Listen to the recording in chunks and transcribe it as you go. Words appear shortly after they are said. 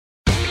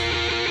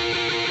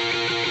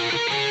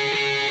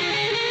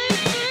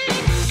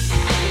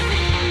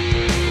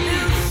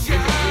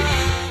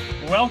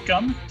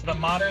Welcome to the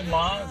Modern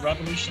Law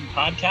Revolution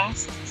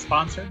podcast,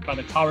 sponsored by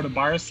the Colorado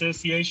Bar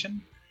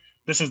Association.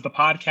 This is the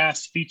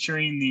podcast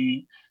featuring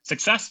the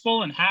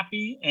successful and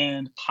happy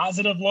and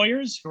positive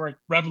lawyers who are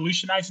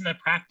revolutionizing the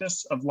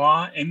practice of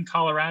law in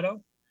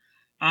Colorado.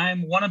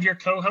 I'm one of your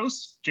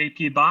co-hosts,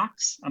 JP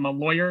Box. I'm a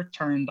lawyer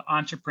turned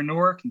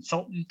entrepreneur,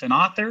 consultant, and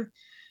author,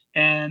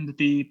 and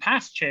the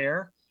past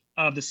chair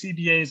of the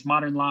CBA's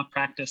Modern Law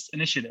Practice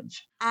Initiative.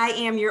 I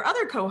am your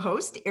other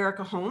co-host,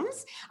 Erica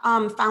Holmes,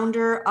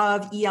 founder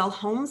of EL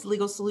Holmes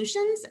Legal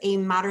Solutions, a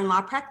modern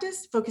law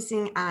practice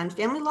focusing on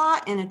family law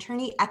and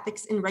attorney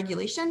ethics and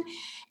regulation.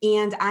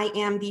 And I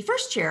am the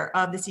first chair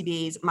of the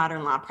CBA's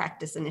Modern Law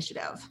Practice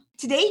Initiative.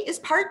 Today is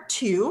part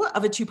 2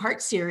 of a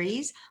 2-part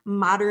series,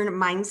 Modern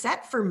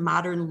Mindset for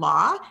Modern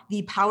Law,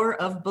 the Power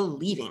of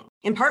Believing.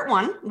 In part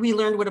 1, we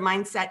learned what a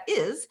mindset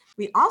is.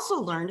 We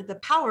also learned the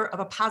power of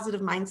a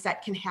positive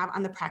mindset can have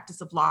on the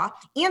practice of law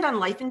and on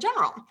life in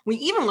general. We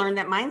even learned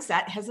that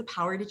mindset has the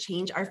power to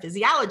change our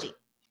physiology.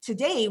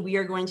 Today, we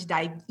are going to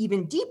dive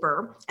even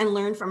deeper and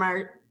learn from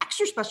our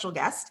extra special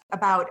guest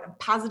about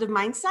positive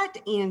mindset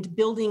and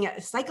building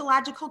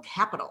psychological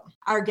capital.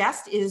 Our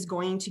guest is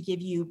going to give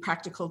you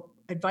practical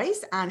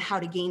advice on how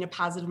to gain a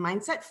positive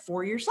mindset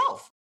for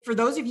yourself. For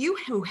those of you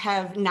who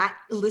have not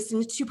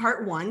listened to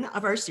part 1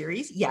 of our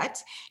series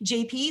yet,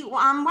 JP,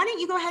 why don't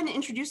you go ahead and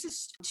introduce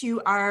us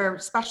to our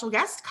special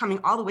guest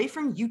coming all the way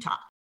from Utah?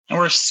 And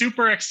we're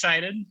super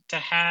excited to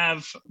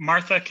have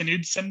Martha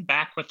Knudsen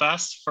back with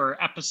us for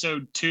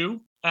episode 2.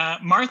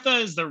 Martha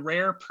is the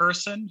rare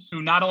person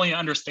who not only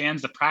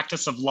understands the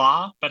practice of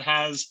law, but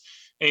has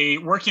a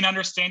working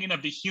understanding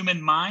of the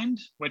human mind,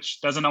 which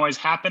doesn't always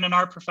happen in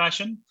our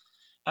profession.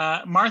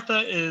 Martha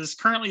is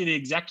currently the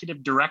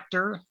executive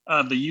director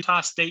of the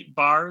Utah State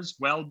Bar's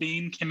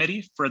Well-Being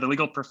Committee for the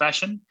legal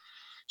profession.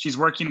 She's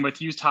working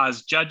with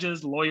Utah's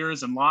judges,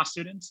 lawyers, and law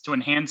students to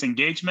enhance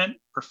engagement,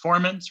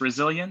 performance,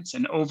 resilience,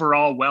 and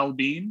overall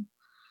well-being.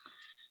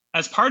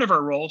 As part of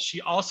her role,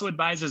 she also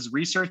advises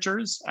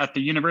researchers at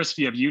the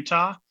University of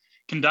Utah,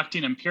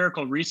 conducting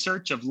empirical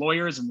research of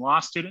lawyers and law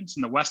students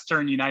in the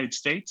Western United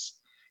States,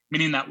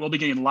 meaning that we'll be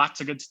getting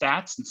lots of good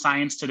stats in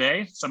science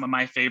today, some of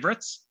my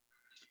favorites.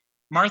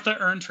 Martha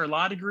earned her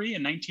law degree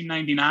in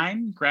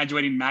 1999,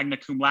 graduating magna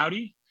cum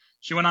laude.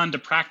 She went on to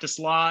practice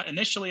law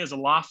initially as a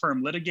law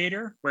firm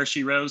litigator, where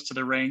she rose to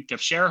the rank of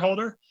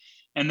shareholder,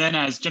 and then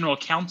as general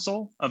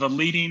counsel of a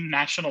leading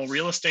national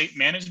real estate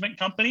management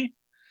company.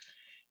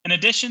 In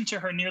addition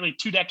to her nearly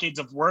 2 decades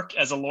of work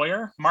as a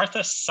lawyer,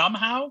 Martha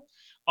somehow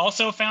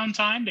also found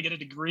time to get a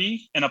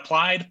degree in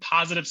applied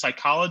positive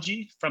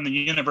psychology from the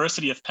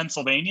University of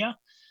Pennsylvania.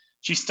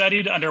 She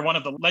studied under one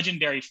of the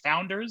legendary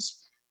founders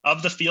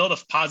of the field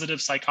of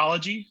positive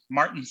psychology,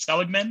 Martin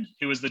Seligman,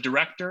 who is the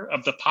director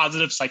of the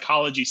Positive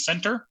Psychology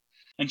Center.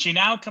 And she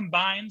now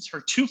combines her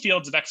 2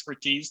 fields of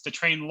expertise to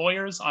train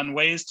lawyers on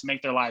ways to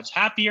make their lives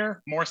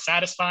happier, more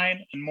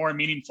satisfying, and more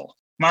meaningful.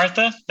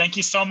 Martha, thank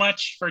you so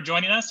much for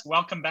joining us.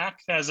 Welcome back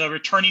as a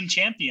returning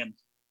champion.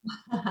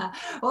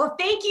 Well,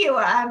 thank you.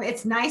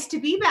 It's nice to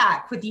be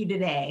back with you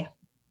today.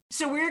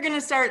 So we're going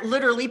to start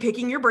literally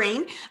picking your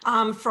brain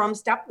from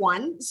step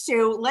 1.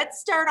 So let's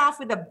start off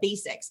with the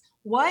basics.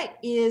 What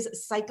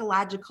is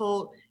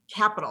psychological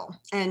capital,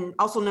 and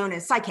also known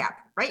as PsyCap,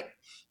 right?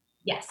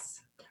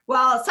 Yes.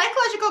 Well,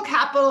 psychological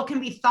capital can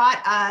be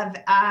thought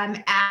of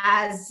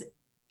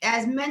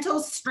as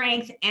mental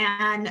strength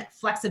and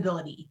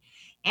flexibility.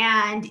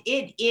 And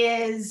it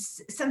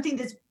is something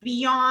that's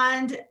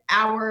beyond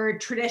our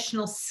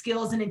traditional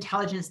skills and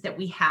intelligence that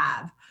we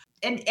have.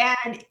 And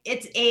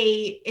it's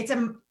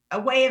a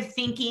way of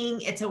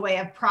thinking, it's a way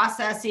of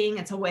processing,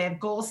 it's a way of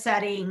goal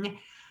setting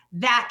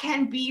that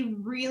can be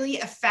really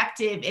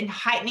effective in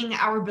heightening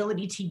our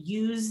ability to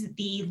use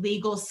the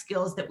legal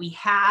skills that we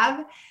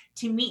have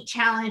to meet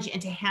challenge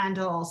and to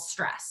handle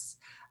stress.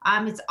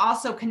 It's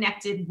also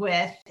connected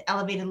with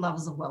elevated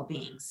levels of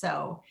well-being.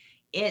 So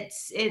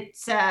it's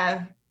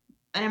an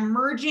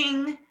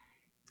emerging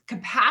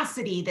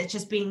capacity that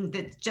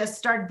just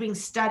started being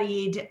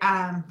studied.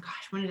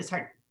 When did it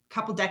start? A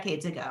couple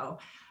decades ago.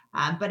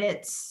 But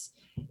it's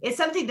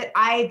something that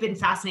I've been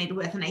fascinated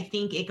with, and I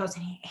think it goes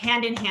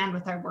hand in hand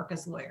with our work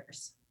as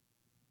lawyers.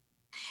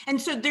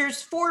 And so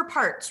there's 4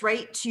 parts,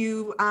 right,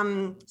 to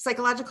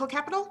psychological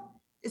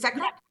capital? Is that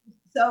correct?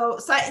 So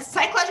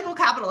psychological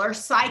capital, or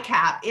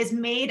PsyCap, is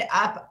made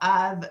up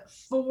of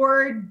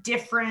 4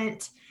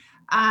 different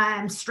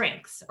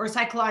strengths or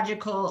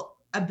psychological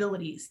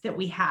abilities that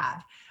we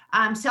have.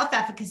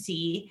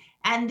 Self-efficacy,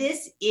 and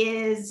this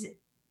is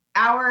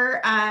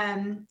our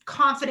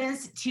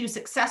confidence to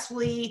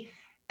successfully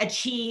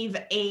achieve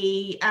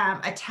a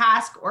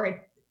task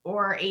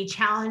or a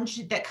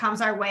challenge that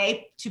comes our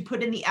way, to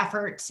put in the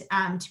effort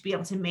to be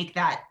able to make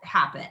that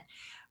happen.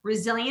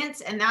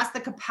 Resilience, and that's the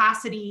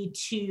capacity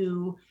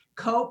to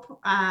cope,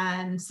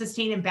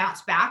 sustain, and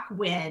bounce back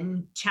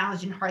when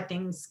challenging hard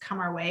things come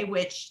our way,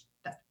 which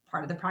that's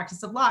part of the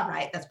practice of law,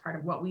 right? That's part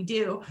of what we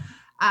do.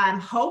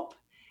 Hope,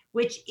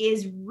 which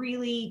is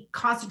really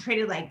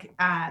concentrated like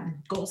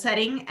goal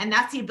setting. And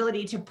that's the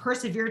ability to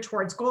persevere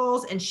towards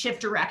goals and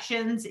shift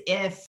directions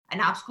if an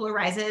obstacle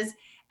arises.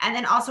 And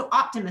then also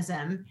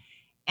optimism.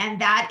 And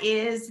that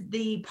is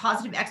the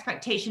positive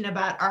expectation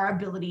about our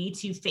ability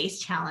to face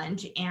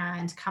challenge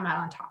and come out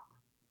on top.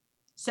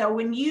 So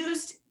when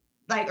used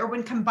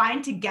when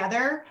combined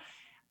together,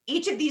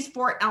 each of these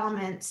 4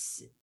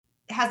 elements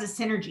has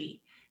a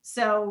synergy.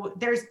 So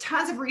there's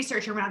tons of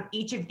research around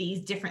each of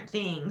these different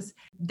things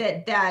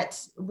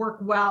that work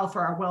well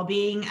for our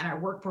well-being and our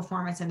work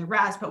performance and the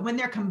rest. But when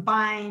they're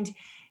combined,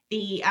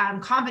 the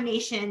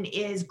combination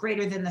is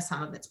greater than the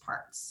sum of its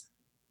parts.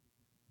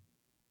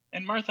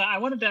 And Martha, I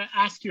wanted to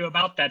ask you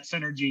about that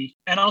synergy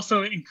and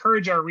also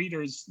encourage our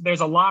readers.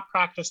 There's a Law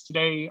Practice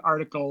Today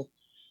article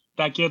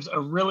that gives a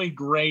really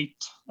great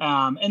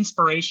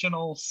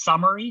inspirational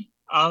summary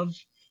of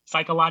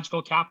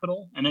psychological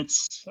capital, and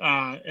it's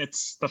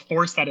the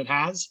force that it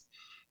has.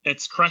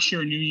 It's crush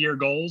your New Year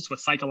goals with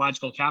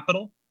psychological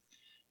capital.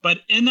 But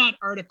in that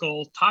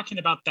article, talking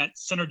about that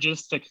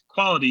synergistic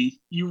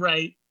quality, you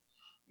write,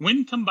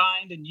 when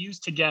combined and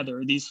used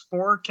together, these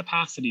 4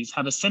 capacities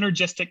have a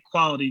synergistic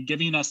quality,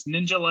 giving us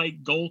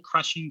ninja-like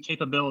goal-crushing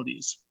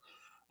capabilities.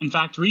 In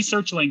fact,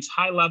 research links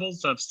high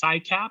levels of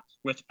PsyCap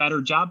with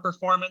better job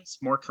performance,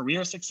 more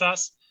career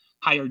success,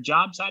 higher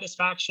job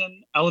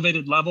satisfaction,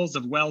 elevated levels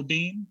of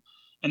well-being,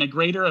 and a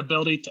greater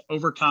ability to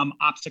overcome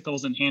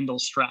obstacles and handle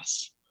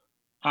stress.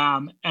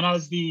 And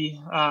as the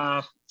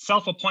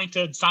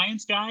self-appointed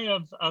science guy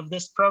of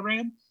this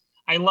program,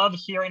 I love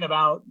hearing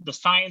about the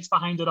science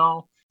behind it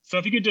all. So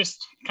if you could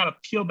just kind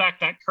of peel back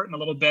that curtain a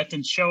little bit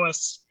and show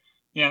us,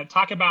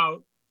 talk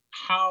about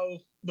how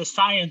the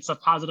science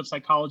of positive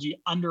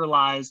psychology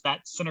underlies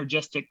that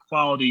synergistic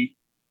quality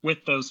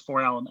with those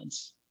 4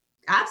 elements.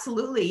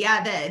 Absolutely.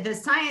 Yeah. The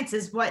science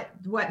is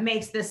what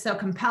makes this so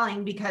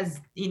compelling, because,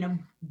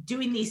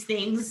 doing these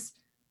things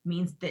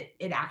means that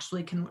it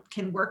actually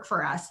can work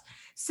for us.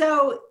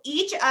 So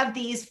each of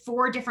these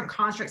 4 different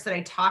constructs that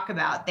I talk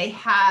about, they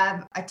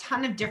have a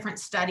ton of different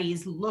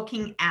studies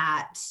looking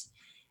at,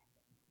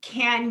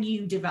 can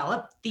you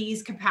develop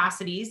these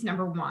capacities?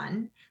 Number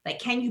 1,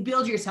 can you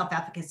build your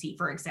self-efficacy,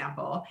 for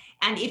example?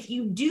 And if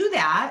you do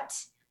that,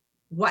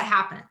 what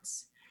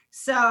happens?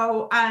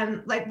 So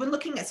when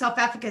looking at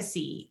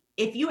self-efficacy,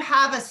 if you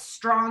have if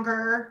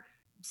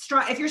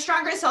you're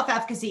stronger in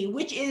self-efficacy,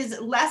 which is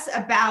less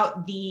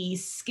about the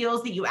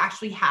skills that you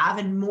actually have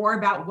and more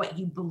about what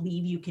you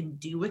believe you can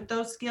do with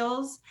those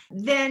skills,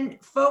 then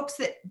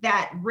folks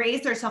that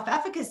raise their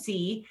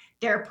self-efficacy,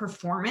 their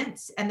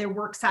performance and their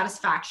work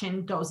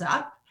satisfaction goes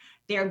up.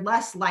 They're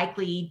less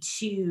likely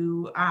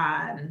to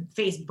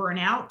face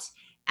burnout,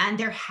 and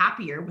they're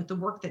happier with the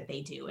work that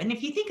they do. And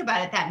if you think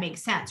about it, that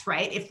makes sense,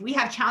 right? If we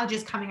have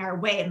challenges coming our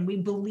way and we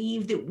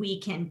believe that we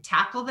can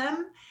tackle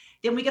them,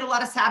 then we get a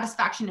lot of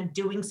satisfaction of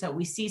doing so.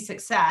 We see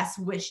success,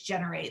 which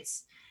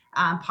generates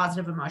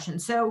positive emotion.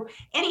 So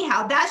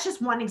anyhow, that's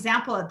just one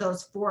example of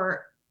those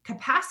 4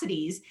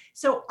 capacities.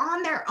 So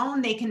on their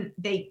own,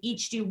 they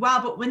each do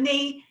well, but when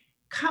they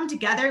come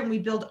together and we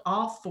build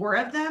all 4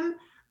 of them,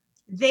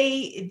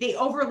 they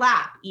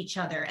overlap each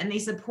other and they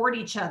support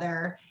each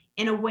other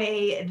in a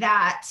way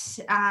that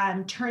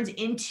turns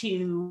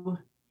into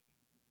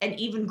an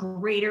even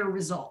greater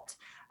result.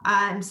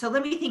 So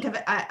let me think of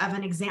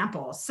an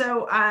example.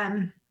 So,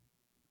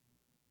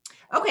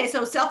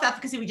 so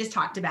self-efficacy we just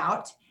talked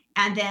about,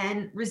 and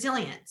then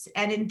resilience.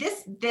 And in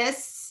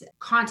this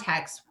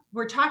context,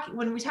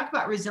 when we talk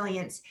about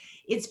resilience,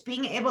 it's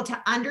being able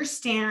to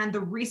understand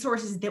the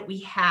resources that we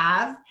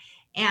have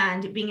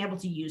and being able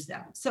to use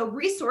them. So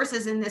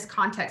resources in this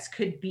context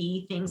could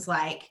be things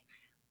like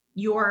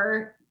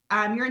your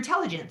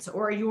intelligence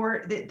or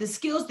the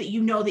skills that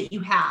that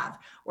you have,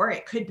 or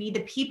it could be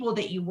the people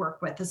that you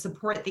work with, the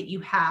support that you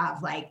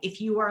have. Like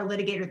if you are a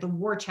litigator, the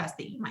war chest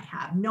that you might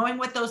have, knowing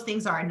what those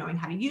things are and knowing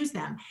how to use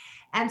them.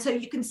 And so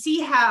you can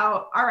see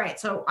how, all right,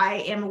 so I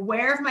am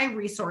aware of my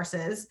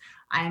resources.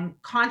 I'm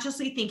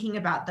consciously thinking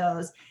about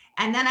those.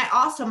 And then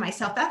my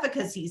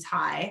self-efficacy is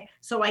high.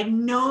 So I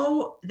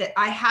know that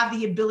I have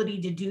the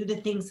ability to do the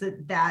things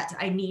that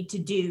I need to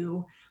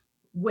do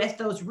with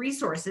those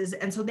resources.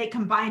 And so they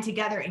combine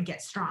together and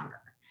get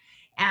stronger.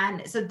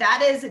 And so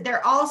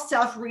they're all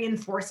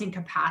self-reinforcing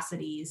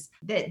capacities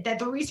that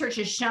the research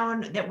has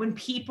shown that when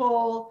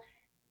people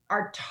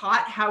are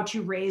taught how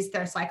to raise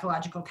their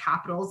psychological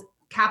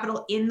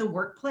capital in the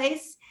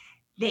workplace,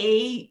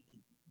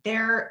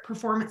 their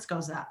performance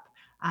goes up,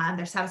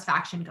 their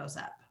satisfaction goes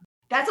up.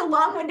 That's a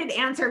long-winded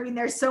answer. I mean,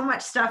 there's so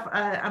much stuff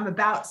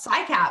about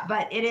PsyCap,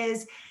 but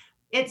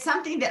it's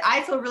something that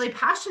I feel really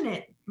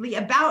passionately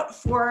about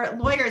for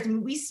lawyers. I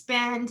mean, we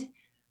spend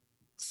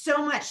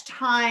so much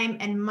time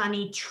and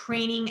money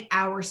training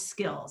our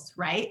skills,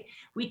 right?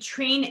 We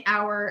train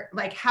how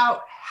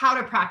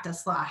to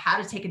practice law,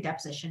 how to take a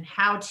deposition,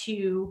 how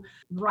to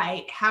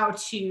write, how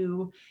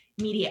to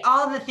mediate,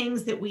 all the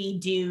things that we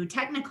do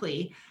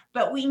technically,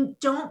 but we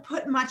don't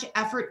put much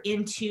effort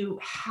into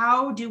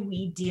how do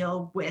we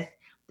deal with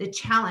the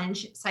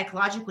challenge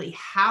psychologically.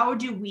 How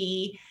do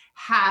we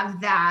have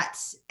that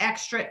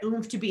extra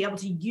oomph to be able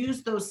to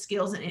use those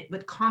skills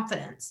with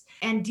confidence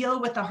and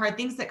deal with the hard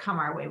things that come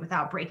our way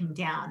without breaking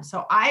down?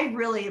 So I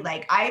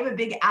am a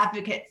big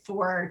advocate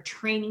for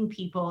training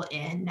people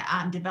in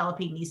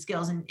developing these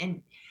skills,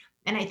 and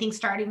I think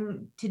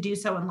starting to do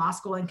so in law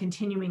school and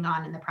continuing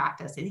on in the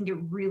practice, I think it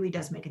really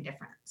does make a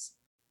difference.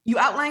 You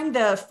outlined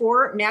the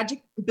 4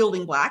 magic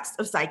building blocks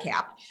of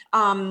PsyCap.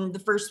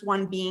 The first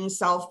one being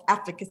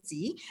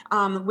self-efficacy,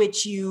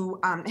 which you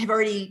have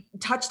already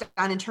touched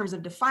on in terms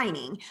of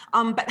defining.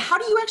 But how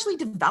do you actually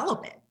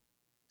develop it?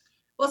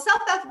 Well,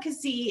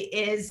 self-efficacy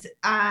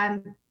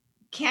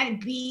can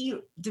be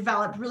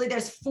developed. Really,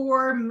 there's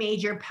 4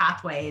 major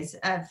pathways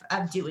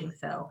of doing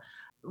so.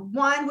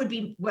 One would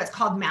be what's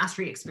called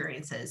mastery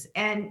experiences.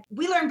 And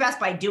we learn best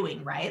by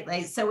doing, right?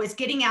 Like, so it's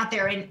getting out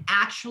there and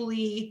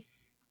actually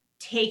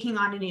taking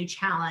on a new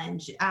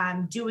challenge,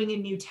 doing a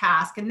new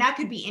task. And that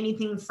could be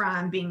anything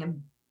from being a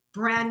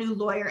brand new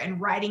lawyer and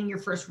writing your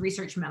first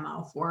research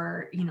memo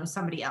for,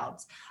 somebody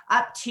else,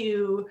 up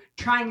to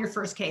trying your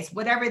first case,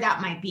 whatever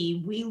that might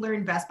be. We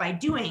learn best by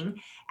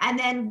doing. And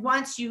then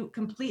once you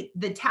complete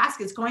the task,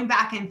 it's going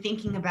back and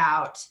thinking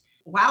about,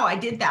 wow, I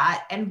did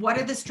that. And what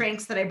are the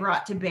strengths that I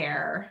brought to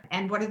bear?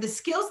 And what are the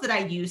skills that I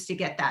used to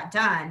get that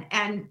done?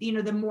 And,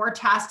 the more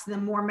tasks, the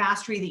more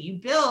mastery that you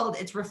build,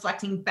 it's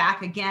reflecting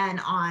back again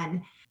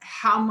on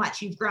how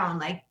much you've grown.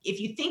 Like if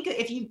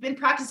you've been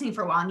practicing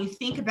for a while and you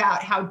think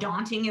about how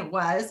daunting it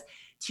was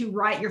to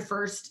write your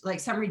first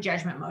summary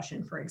judgment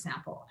motion, for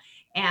example,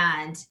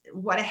 and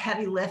what a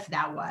heavy lift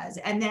that was.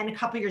 And then a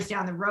couple years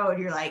down the road,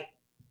 you're like,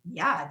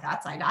 yeah,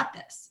 I got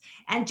this.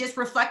 And just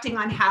reflecting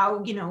on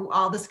how,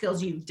 all the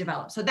skills you've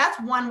developed. So that's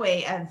one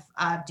way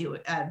of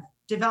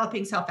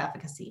developing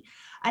self-efficacy.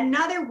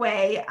 Another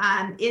way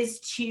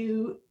is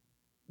to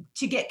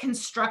get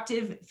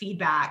constructive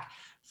feedback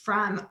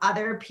from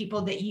other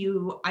people that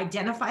you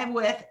identify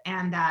with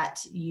and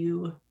that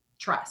you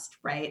trust,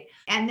 right?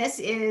 And this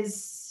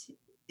is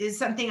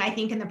something I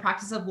think in the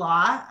practice of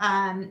law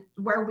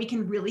where we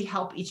can really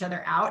help each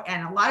other out.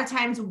 And a lot of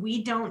times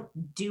we don't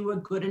do a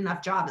good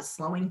enough job at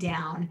slowing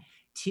down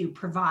to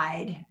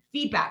provide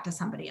feedback to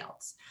somebody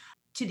else.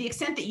 To the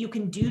extent that you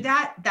can do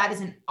that, that is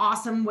an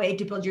awesome way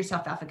to build your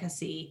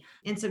self-efficacy.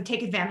 And so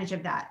take advantage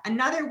of that.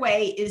 Another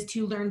way is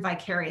to learn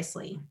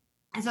vicariously.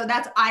 And so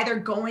that's either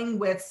going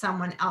with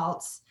someone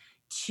else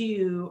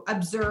to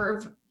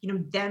observe,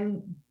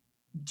 them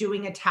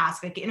doing a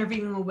task, like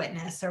interviewing a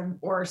witness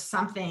or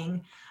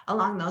something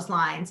along those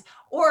lines.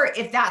 Or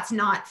if that's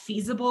not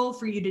feasible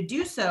for you to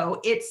do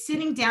so, it's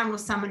sitting down with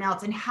someone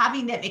else and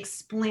having them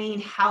explain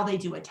how they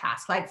do a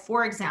task. Like,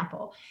 for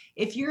example,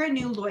 if you're a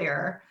new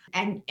lawyer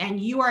and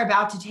you are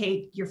about to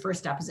take your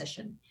first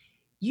deposition,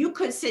 you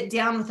could sit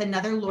down with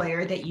another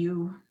lawyer that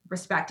you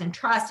respect and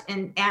trust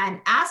and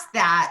ask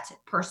that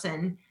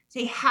person,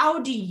 say, how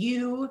do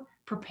you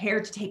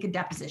prepare to take a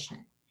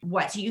deposition?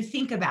 What do you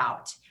think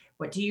about?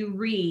 What do you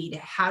read?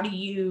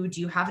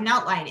 Do you have an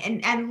outline?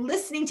 And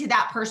listening to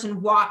that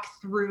person walk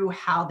through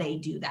how they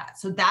do that.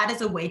 So that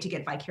is a way to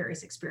get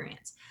vicarious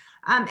experience.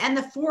 And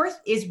the fourth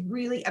is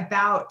really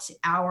about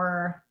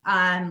our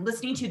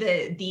listening to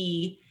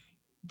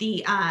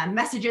the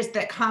messages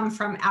that come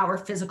from our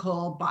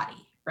physical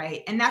body,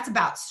 right? And that's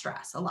about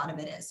stress. A lot of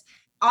it is.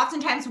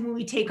 Oftentimes when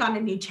we take on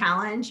a new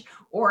challenge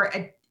or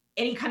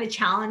any kind of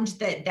challenge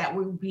that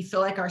we feel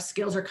like our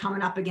skills are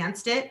coming up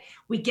against it,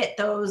 we get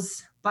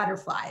those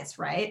butterflies,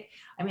 right?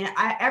 I mean,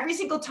 every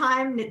single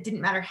time, it didn't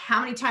matter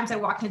how many times I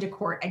walked into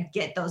court, I'd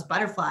get those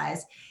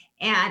butterflies.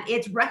 And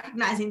it's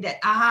recognizing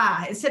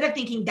that, instead of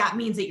thinking that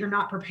means that you're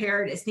not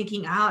prepared, it's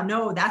thinking,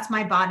 no, that's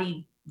my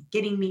body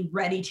getting me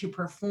ready to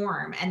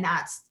perform. And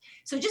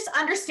so just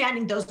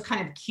understanding those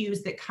kind of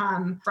cues that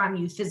come from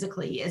you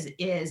physically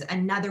is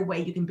another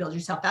way you can build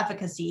your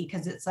self-efficacy,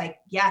 because it's like,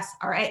 yes,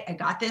 all right, I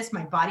got this.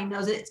 My body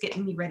knows it. It's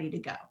getting me ready to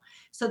go.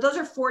 So those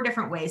are 4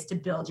 different ways to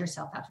build your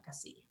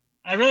self-efficacy.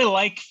 I really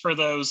like for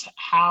those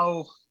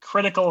how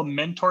critical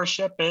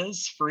mentorship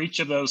is for each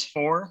of those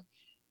 4.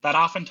 That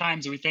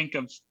oftentimes we think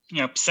of,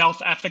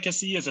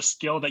 self-efficacy as a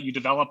skill that you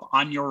develop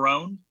on your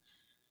own.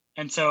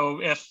 And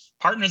so if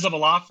partners of a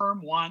law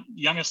firm want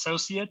young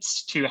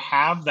associates to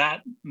have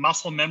that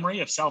muscle memory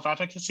of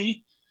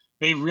self-efficacy,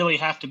 they really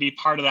have to be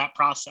part of that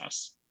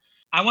process.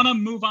 I want to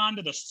move on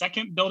to the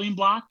second building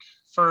block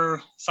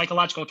for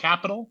psychological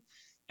capital,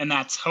 and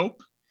that's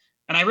hope.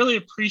 And I really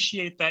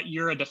appreciate that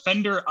you're a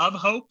defender of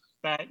hope,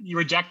 that you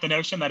reject the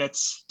notion that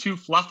it's too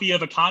fluffy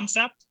of a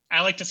concept.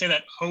 I like to say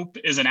that hope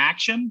is an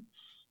action,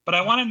 but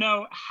I want to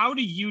know, how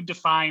do you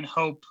define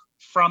hope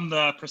from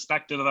the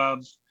perspective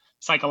of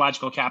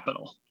psychological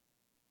capital?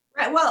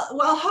 Right.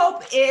 Well,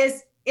 hope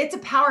it's a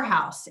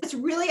powerhouse. It's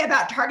really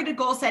about targeted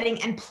goal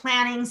setting and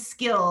planning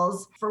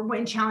skills for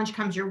when challenge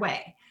comes your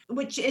way,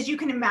 which, as you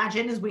can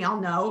imagine, as we all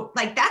know,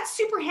 that's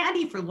super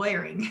handy for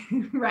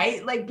lawyering,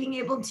 right? Like being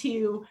able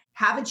to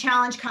have a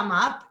challenge come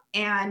up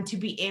and to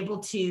be able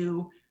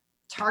to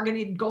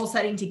targeted goal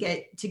setting to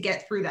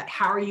get through that.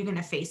 How are you going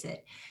to face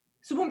it?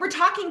 So when we're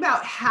talking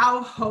about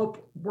how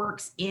hope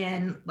works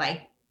in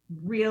like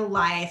real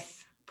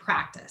life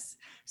practice,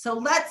 so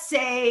let's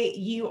say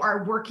you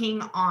are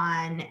working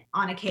on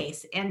a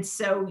case, and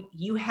so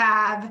you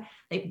have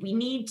like, we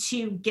need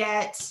to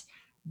get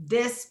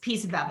this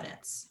piece of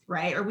evidence,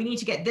 right? Or we need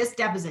to get this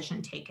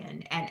deposition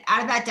taken, and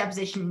out of that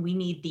deposition, we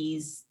need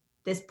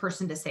this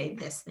person to say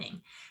this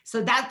thing.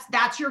 So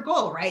that's your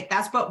goal, right?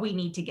 That's what we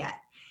need to get.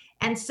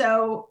 And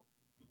so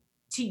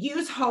to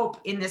use hope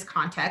in this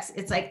context,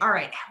 it's like, all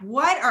right,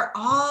 what are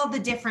all the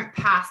different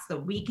paths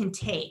that we can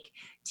take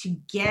to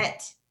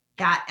get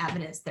that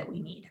evidence that we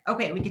need?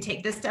 Okay, we could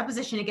take this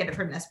deposition and get it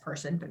from this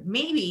person, but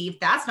maybe if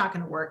that's not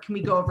going to work, can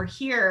we go over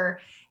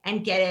here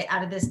and get it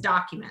out of this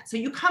document? So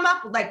you come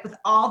up like with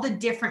all the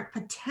different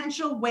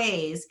potential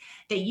ways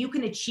that you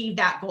can achieve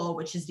that goal,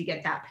 which is to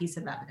get that piece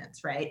of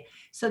evidence, right?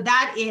 So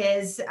that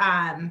is,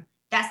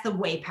 that's the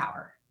way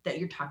power that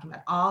you're talking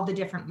about, all the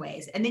different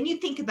ways. And then you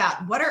think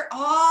about what are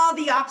all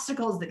the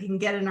obstacles that can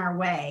get in our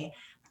way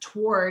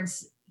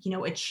towards,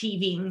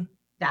 achieving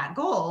that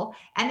goal.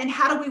 And then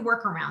how do we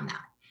work around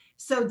that?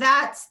 So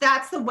that's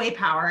the way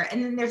power.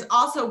 And then there's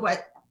also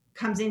what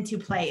comes into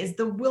play is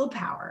the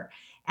willpower.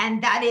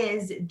 And that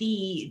is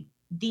the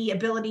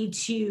ability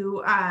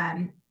to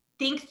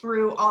think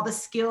through all the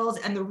skills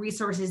and the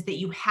resources that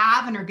you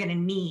have and are going to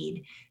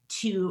need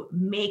to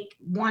make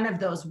one of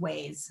those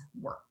ways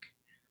work.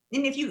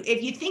 And if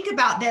you think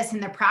about this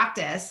in the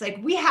practice, like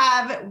we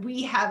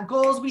have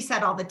goals we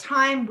set all the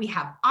time, we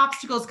have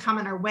obstacles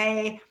coming our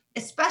way,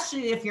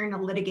 especially if you're in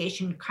a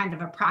litigation kind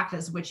of a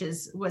practice, which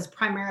was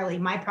primarily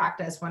my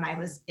practice when I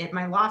was at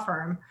my law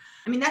firm.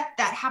 I mean, that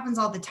happens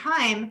all the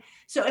time.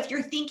 So if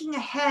you're thinking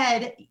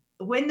ahead,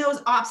 when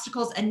those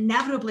obstacles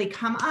inevitably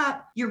come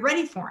up, you're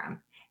ready for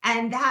them.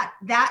 And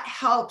that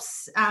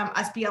helps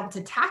us be able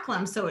to tackle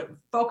them. So it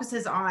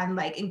focuses on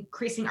like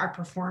increasing our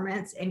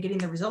performance and getting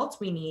the results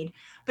we need.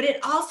 But it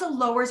also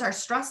lowers our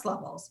stress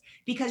levels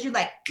because you're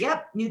like,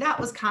 yep, knew that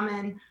was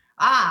coming.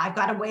 I've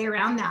got a way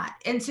around that.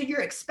 And so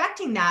you're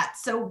expecting that.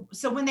 So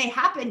when they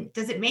happen,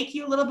 does it make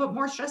you a little bit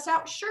more stressed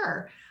out?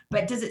 Sure.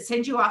 But does it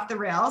send you off the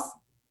rails?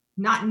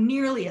 Not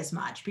nearly as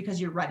much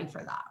because you're ready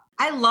for that.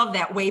 I love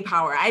that way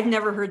power. I've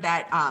never heard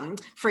that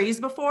phrase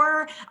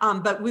before,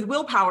 but with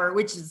willpower,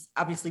 which is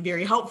obviously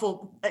very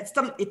helpful,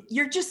 if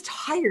you're just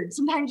tired,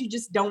 sometimes you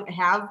just don't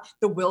have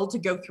the will to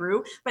go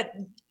through, but,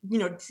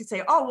 to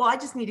say, oh, well, I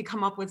just need to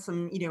come up with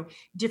some,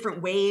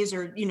 different ways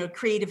or,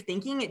 creative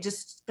thinking. It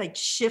just like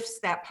shifts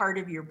that part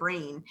of your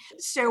brain.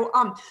 So,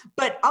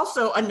 but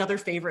also another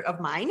favorite of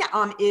mine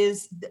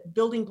is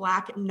building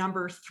block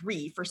number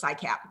 3 for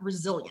SciCap,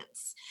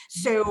 resilience.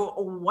 So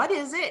what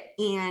is it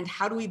and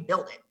how do we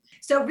build it?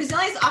 So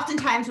resilience,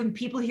 oftentimes when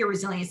people hear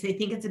resilience, they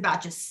think it's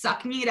about just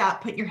sucking it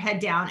up, putting your head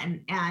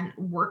down and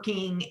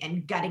working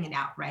and gutting it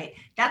out, right?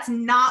 That's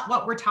not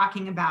what we're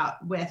talking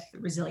about with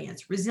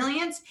resilience.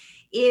 Resilience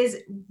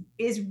is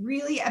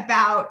really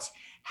about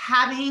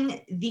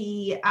having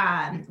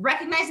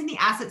recognizing the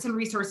assets and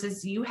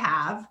resources you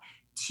have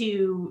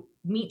to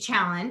meet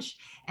challenge.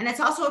 And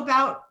it's also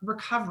about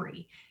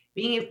recovery,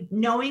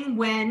 knowing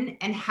when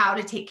and how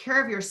to take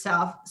care of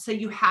yourself so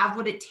you have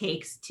what it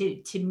takes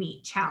to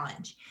meet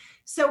challenge.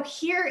 So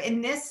here in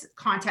this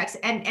context,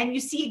 and you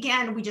see,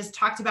 again, we just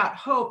talked about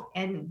hope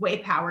and way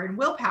power and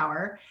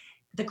willpower,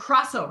 the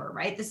crossover,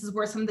 right? This is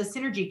where some of the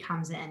synergy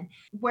comes in,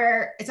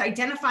 where it's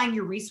identifying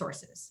your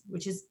resources,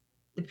 which is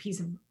the piece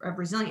of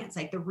resilience.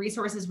 Like the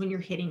resources when you're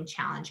hitting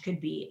challenge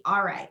could be,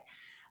 all right,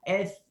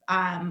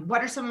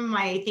 what are some of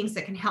my things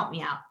that can help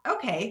me out?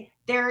 Okay,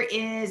 there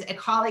is a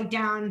colleague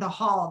down the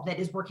hall that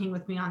is working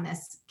with me on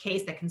this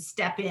case that can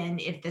step in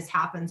if this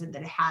happens and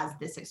that has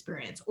this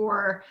experience.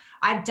 Or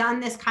I've done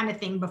this kind of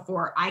thing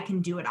before, I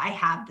can do it, I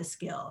have the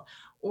skill.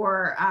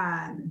 Or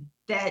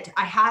that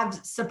I have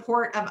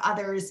support of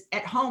others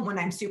at home when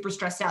I'm super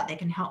stressed out, they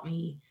can help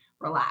me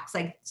relax.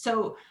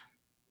 So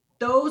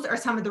those are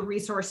some of the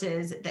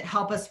resources that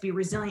help us be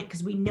resilient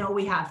because we know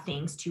we have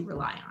things to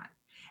rely on.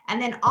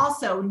 And then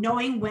also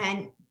knowing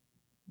when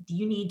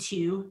you need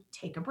to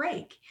take a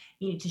break,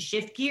 you need to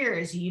shift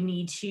gears, you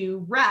need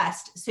to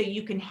rest so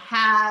you can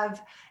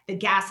have the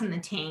gas in the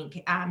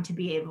tank to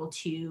be able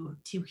to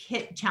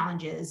hit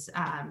challenges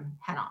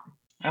head on.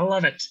 I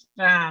love it.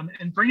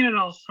 And bringing it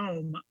all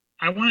home,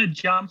 I want to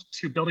jump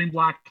to building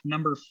block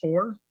number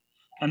 4,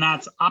 and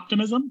that's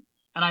optimism.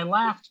 And I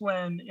laughed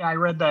when I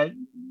read that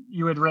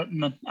you had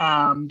written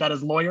that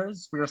as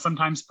lawyers, we are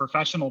sometimes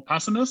professional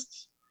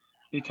pessimists.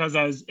 Because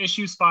as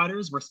issue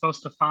spotters, we're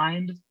supposed to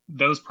find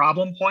those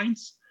problem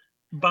points,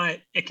 but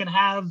it can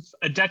have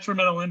a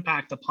detrimental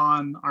impact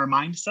upon our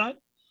mindset.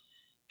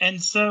 And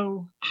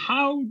so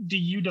how do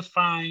you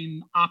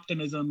define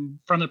optimism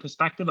from the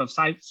perspective of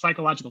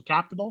psychological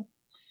capital?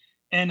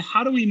 And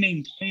how do we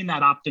maintain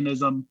that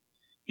optimism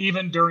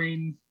even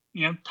during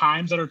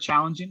times that are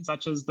challenging,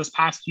 such as this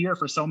past year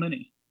for so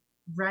many?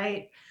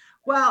 Right.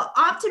 Well,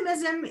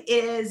 optimism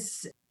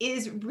is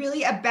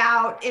really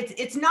about,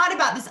 it's not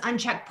about this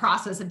unchecked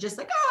process of just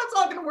like, oh, it's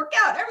all going to work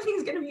out.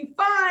 Everything's going to be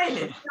fine.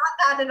 It's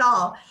not that at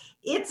all.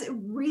 it's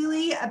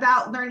really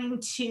about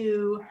learning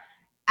to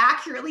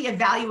accurately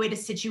evaluate a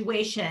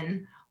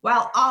situation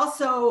while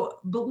also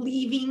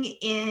believing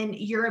in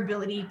your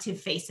ability to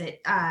face it,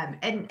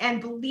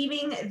 and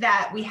believing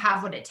that we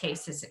have what it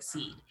takes to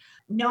succeed,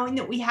 knowing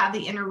that we have the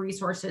inner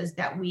resources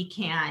that we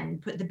can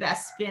put the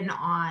best spin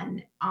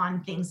on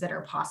things that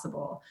are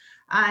possible,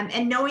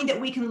 and knowing that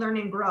we can learn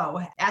and grow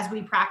as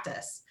we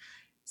practice.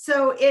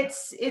 So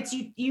it's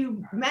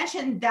you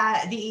mentioned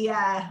that the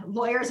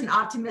lawyers and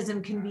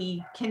optimism can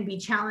be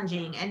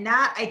challenging, and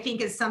that I think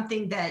is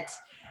something that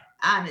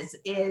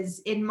is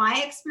in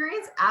my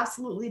experience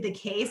absolutely the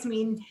case. I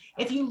mean,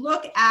 if you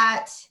look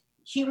at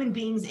human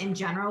beings in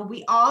general,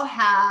 we all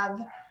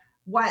have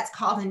what's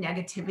called a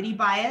negativity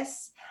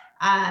bias.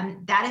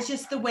 That is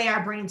just the way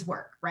our brains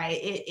work, right?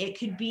 It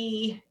could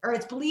be, or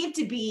it's believed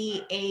to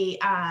be a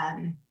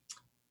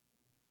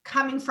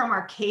coming from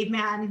our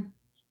caveman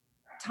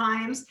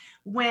times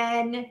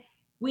when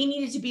we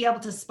needed to be able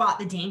to spot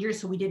the danger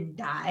so we didn't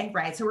die,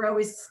 right? So we're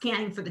always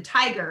scanning for the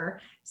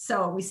tiger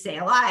so we stay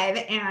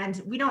alive,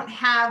 and we don't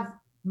have,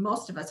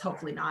 most of us,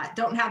 hopefully not,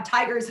 don't have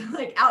tigers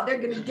like out there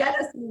going to get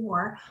us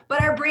anymore,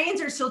 but our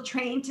brains are still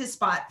trained to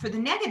spot for the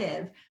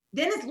negative.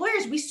 Then as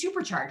lawyers, we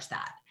supercharge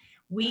that.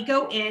 We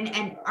go in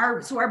and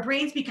our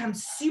brains become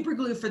super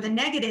glue for the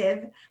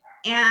negative,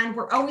 and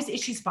we're always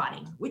issue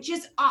spotting, which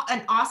is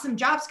an awesome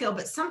job skill.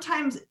 But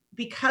sometimes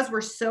because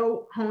we're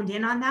so honed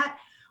in on that,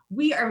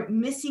 we are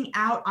missing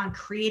out on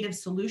creative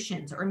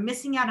solutions or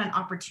missing out on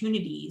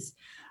opportunities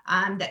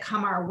that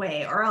come our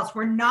way, or else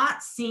we're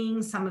not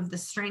seeing some of the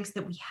strengths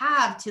that we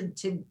have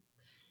to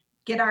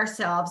get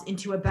ourselves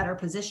into a better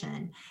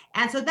position.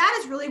 And so that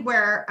is really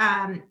where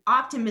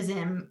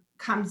optimism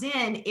comes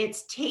in.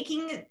 It's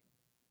taking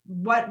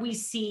what we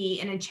see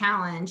in a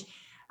challenge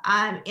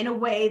in a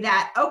way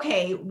that,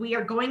 okay, we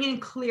are going in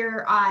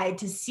clear-eyed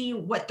to see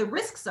what the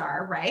risks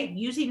are, right?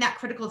 Using that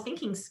critical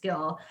thinking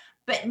skill,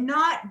 but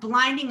not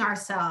blinding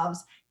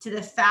ourselves to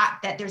the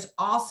fact that there's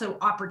also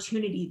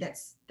opportunity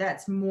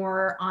that's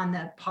more on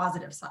the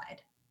positive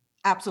side.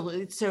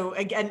 Absolutely. So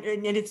again,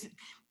 and it's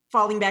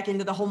falling back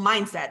into the whole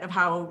mindset of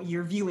how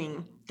you're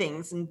viewing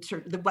things and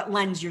what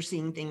lens you're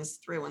seeing things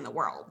through in the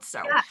world.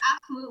 So yeah,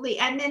 absolutely.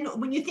 And then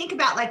when you think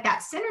about like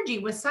that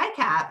synergy with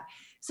PSYCAP,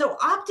 so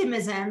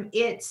optimism,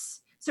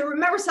 so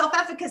remember,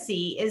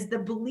 self-efficacy is the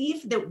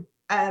belief that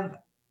of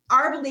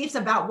our beliefs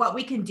about what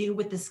we can do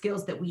with the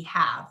skills that we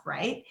have,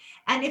 right?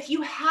 And if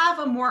you have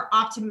a more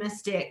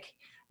optimistic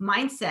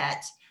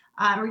mindset,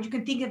 or you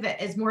can think of it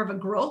as more of a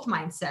growth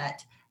mindset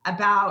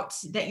about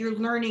that you're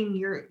learning,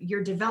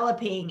 you're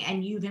developing,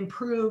 and you've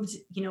improved,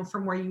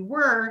 from where you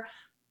were,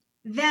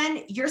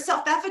 then your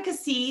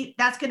self-efficacy,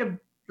 that's going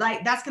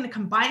to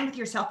combine with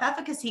your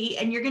self-efficacy,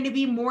 and you're going to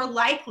be more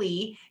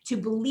likely to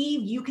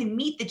believe you can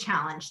meet the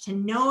challenge, to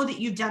know that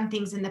you've done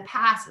things in the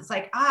past. It's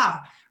like,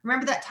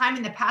 remember that time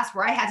in the past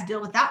where I had to deal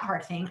with that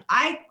hard thing?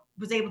 I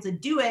was able to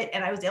do it,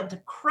 and I was able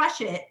to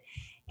crush it.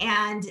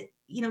 And,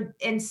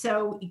 and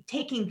so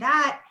taking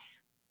that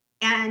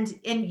and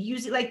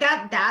using like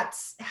that,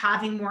 that's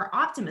having more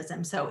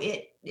optimism. So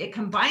it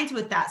combines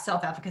with that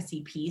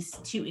self-efficacy piece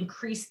to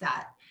increase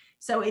that.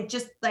 So it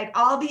just like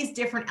all these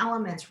different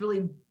elements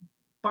really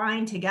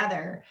bind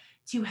together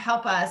to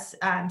help us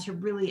to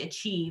really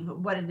achieve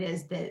what it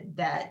is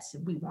that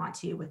we want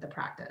to with the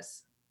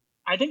practice.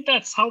 I think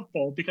that's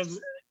helpful because,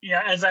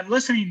 as I'm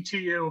listening to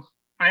you,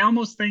 I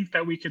almost think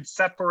that we could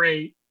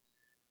separate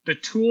the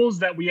tools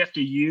that we have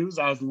to use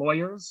as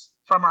lawyers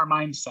from our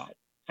mindset.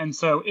 And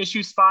so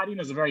issue spotting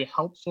is a very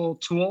helpful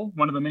tool,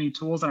 one of the many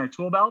tools in our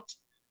tool belt,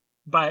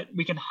 but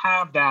we can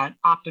have that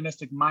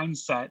optimistic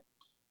mindset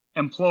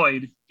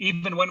employed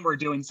even when we're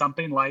doing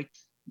something like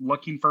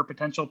looking for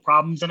potential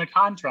problems in a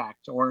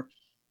contract or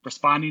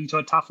responding to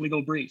a tough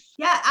legal brief.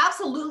 Yeah,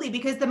 absolutely.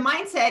 Because the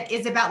mindset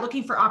is about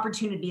looking for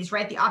opportunities,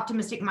 right? The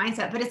optimistic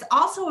mindset, but it's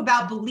also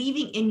about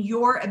believing in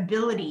your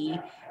ability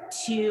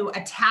to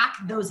attack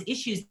those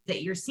issues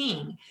that you're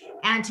seeing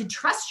and to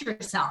trust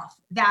yourself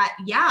that,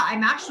 yeah,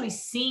 I'm actually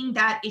seeing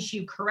that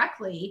issue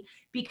correctly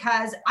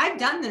because I've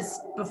done this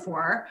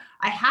before.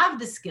 I have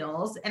the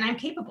skills and I'm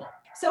capable.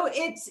 So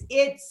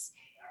it's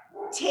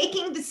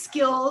taking the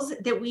skills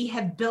that we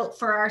have built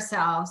for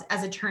ourselves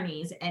as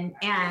attorneys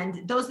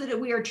and those that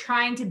we are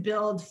trying to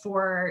build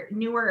for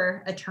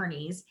newer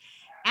attorneys,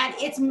 and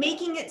it's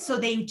making it so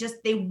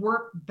they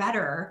work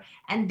better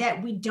and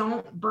that we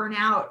don't burn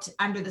out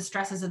under the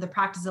stresses of the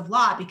practice of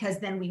law, because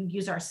then we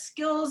use our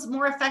skills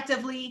more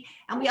effectively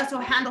and we also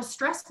handle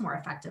stress more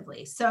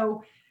effectively.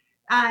 So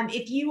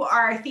if you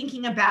are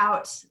thinking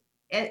about,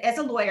 as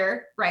a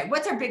lawyer, right,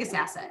 what's our biggest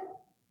asset?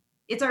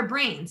 It's our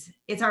brains.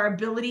 It's our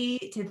ability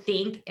to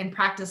think and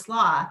practice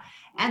law.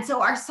 And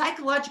so our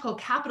psychological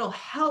capital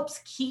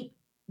helps keep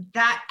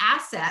that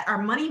asset,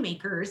 our money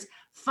makers,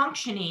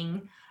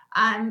 functioning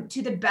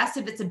to the best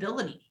of its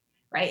ability,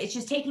 right? It's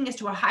just taking us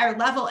to a higher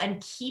level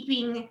and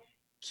keeping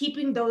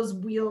those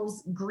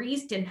wheels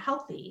greased and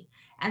healthy.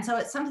 And so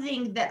it's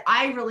something that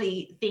I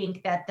really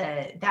think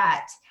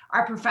that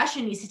our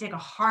profession needs to take a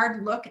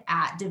hard look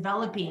at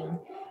developing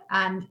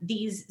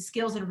these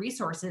skills and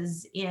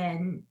resources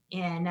in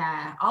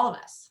all of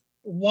us.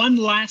 One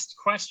last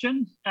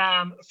question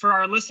for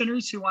our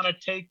listeners who want to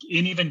take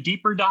an even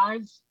deeper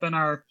dive than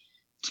our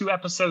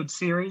 2-episode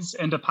series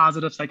into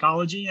positive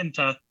psychology,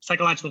 into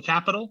psychological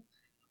capital.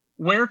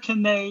 Where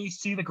can they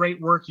see the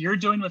great work you're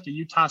doing with the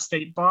Utah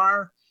State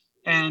Bar,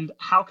 and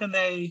how can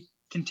they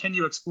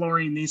continue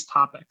exploring these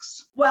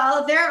topics?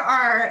 Well, there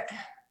are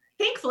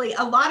thankfully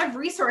a lot of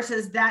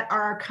resources that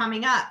are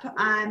coming up.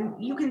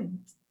 You can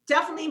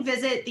definitely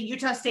visit the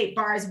Utah State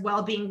Bar's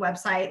Wellbeing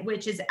website,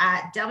 which is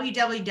at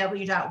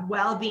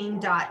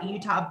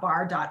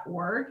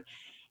www.wellbeing.utahbar.org.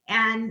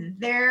 And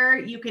there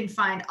you can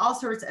find all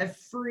sorts of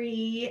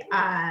free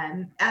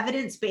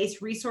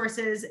evidence-based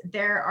resources.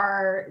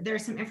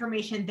 There's some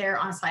information there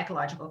on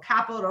psychological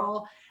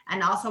capital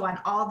and also on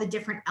all the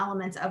different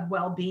elements of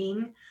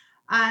well-being.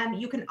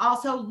 You can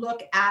also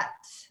look at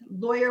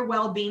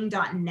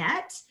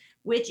lawyerwellbeing.net,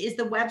 which is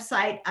the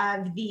website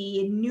of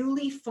the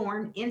newly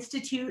formed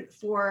Institute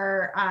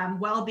for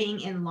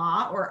Wellbeing in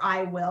Law, or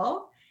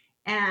IWIL.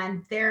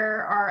 And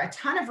there are a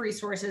ton of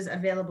resources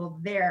available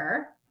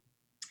there.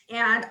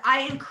 And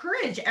I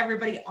encourage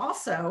everybody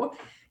also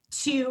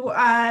to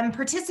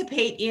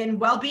participate in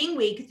Wellbeing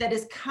Week that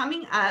is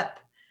coming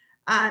up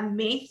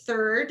May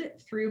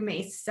 3rd through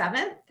May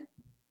 7th.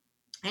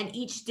 And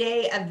each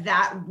day of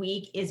that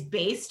week is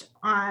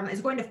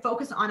going to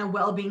focus on a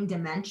well-being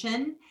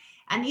dimension.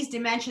 And these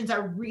dimensions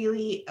are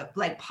really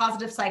like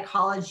positive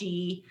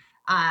psychology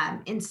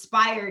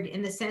inspired,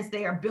 in the sense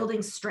they are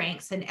building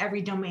strengths in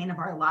every domain of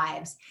our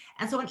lives.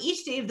 And so on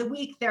each day of the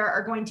week, there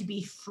are going to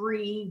be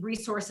free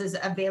resources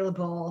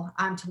available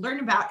to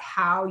learn about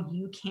how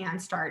you can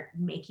start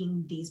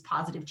making these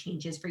positive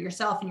changes for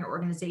yourself and your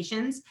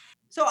organizations.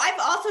 So I've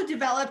also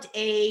developed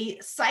a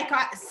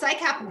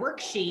PsyCap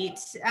worksheet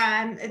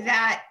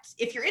that,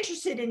 if you're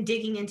interested in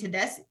digging into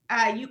this,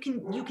 you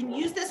can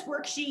use this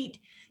worksheet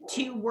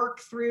to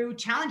work through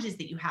challenges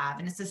that you have.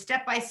 And it's a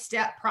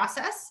step-by-step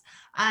process.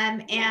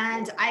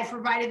 And I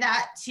provided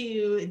that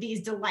to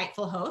these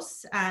delightful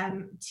hosts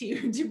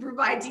to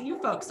provide to you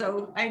folks.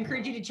 So I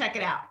encourage you to check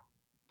it out.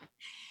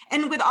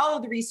 And with all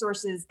of the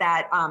resources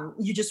that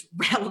you just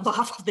rattled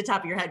off the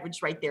top of your head,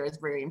 which right there is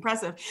very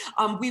impressive,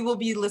 we will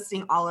be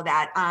listing all of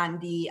that on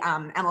the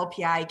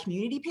MLPI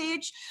community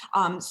page,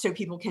 so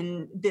people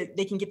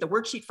they can get the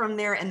worksheet from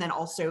there, and then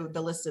also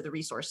the list of the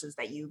resources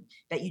that you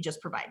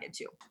just provided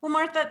too. Well,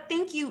 Martha,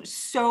 thank you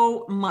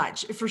so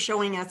much for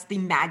showing us the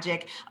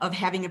magic of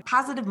having a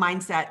positive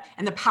mindset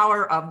and the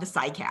power of the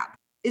PsyCap.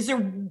 Is there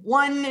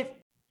one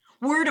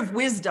word of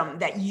wisdom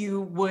that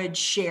you would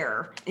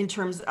share in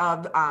terms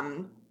of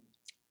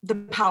the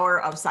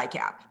power of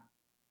PsyCap?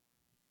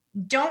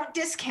 Don't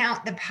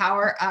discount the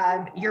power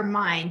of your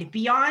mind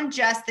beyond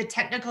just the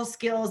technical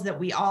skills that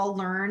we all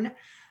learn.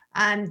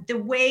 The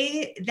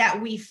way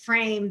that we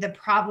frame the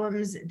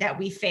problems that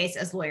we face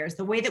as lawyers,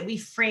 the way that we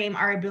frame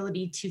our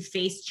ability to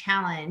face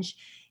challenge,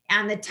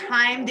 and the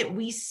time that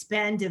we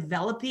spend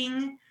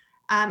developing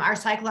our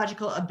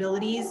psychological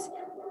abilities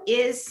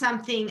is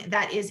something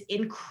that is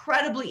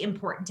incredibly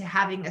important to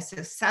having a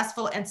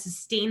successful and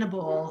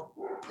sustainable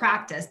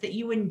practice that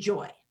you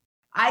enjoy.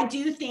 I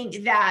do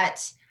think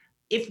that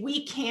if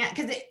we can't,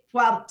 because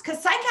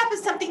PsyCap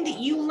is something that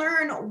you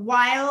learn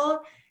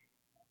while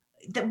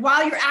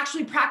you're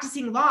actually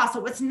practicing law.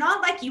 So it's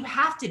not like you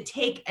have to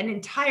take an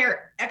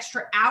entire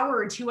extra hour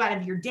or two out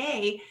of your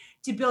day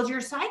to build your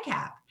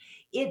PsyCap.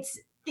 It's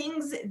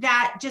things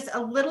that just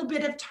a little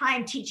bit of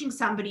time teaching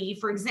somebody,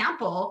 for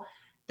example,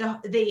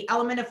 the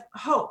element of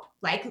hope,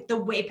 like the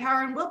way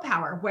power and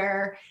willpower,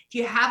 where if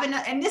you have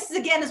enough, and this is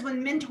again is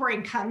when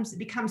mentoring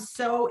becomes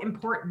so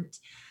important.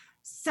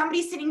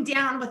 Somebody sitting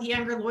down with a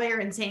younger lawyer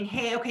and saying,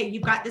 hey, okay,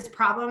 you've got this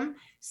problem.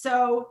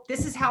 So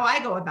this is how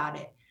I go about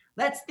it.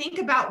 Let's think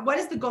about, what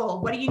is the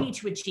goal? What do you need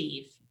to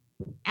achieve?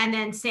 And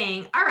then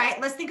saying, all right,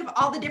 let's think of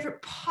all the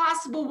different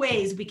possible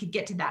ways we could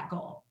get to that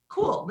goal.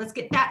 Cool, let's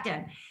get that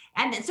done.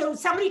 And so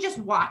somebody just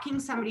walking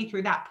somebody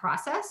through that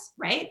process,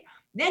 right?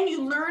 Then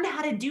you learn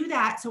how to do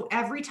that. So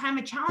every time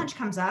a challenge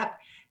comes up,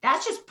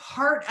 that's just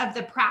part of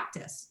the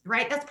practice,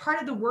 right? That's part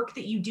of the work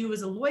that you do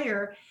as a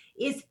lawyer,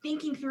 is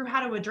thinking through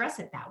how to address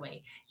it that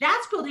way.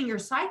 That's building your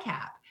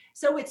PsyCap.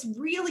 So it's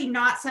really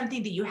not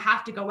something that you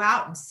have to go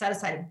out and set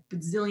aside a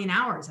bazillion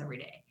hours every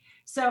day.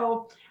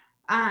 So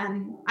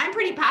I'm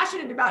pretty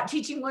passionate about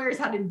teaching lawyers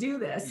how to do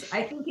this.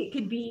 I think it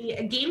could be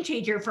a game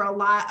changer for a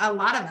lot of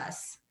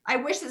us. I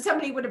wish that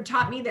somebody would have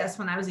taught me this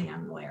when I was a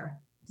young lawyer.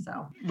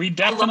 So we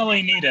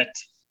definitely need it.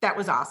 That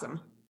was awesome.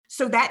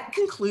 So that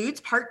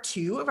concludes part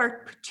 2 of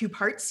our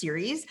 2-part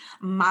series,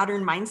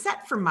 Modern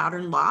Mindset for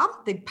Modern Law,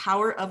 the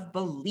Power of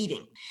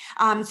Believing.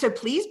 So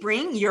please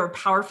bring your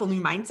powerful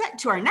new mindset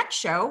to our next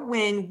show,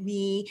 when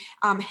we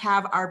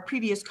have our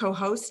previous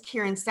co-host,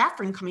 Karen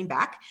Safran, coming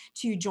back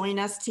to join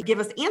us to give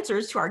us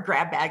answers to our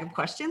grab bag of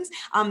questions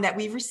that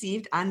we've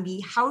received on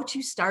the How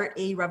to Start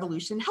a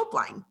Revolution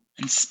helpline.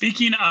 And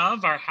speaking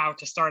of our How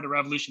to Start a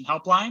Revolution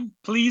helpline,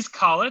 please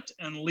call it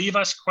and leave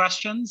us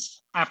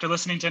questions after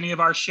listening to any of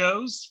our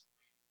shows.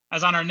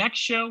 As on our next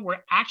show,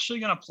 we're actually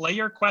going to play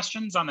your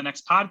questions on the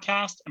next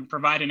podcast and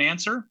provide an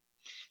answer.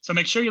 So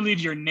make sure you leave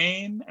your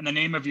name and the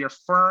name of your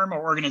firm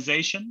or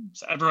organization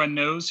so everyone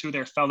knows who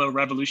their fellow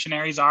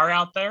revolutionaries are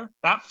out there.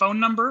 That phone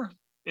number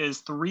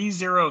is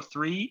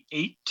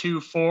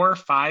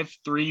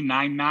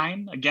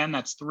 303-824-5399. Again,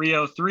 that's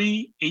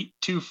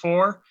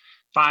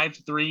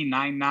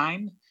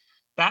 303-824-5399.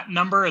 That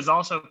number is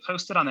also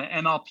posted on the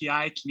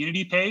MLPI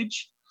community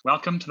page.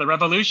 Welcome to the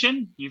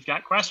revolution. You've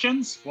got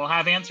questions. We'll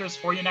have answers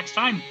for you next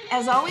time.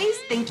 As always,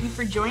 thank you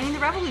for joining the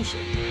revolution.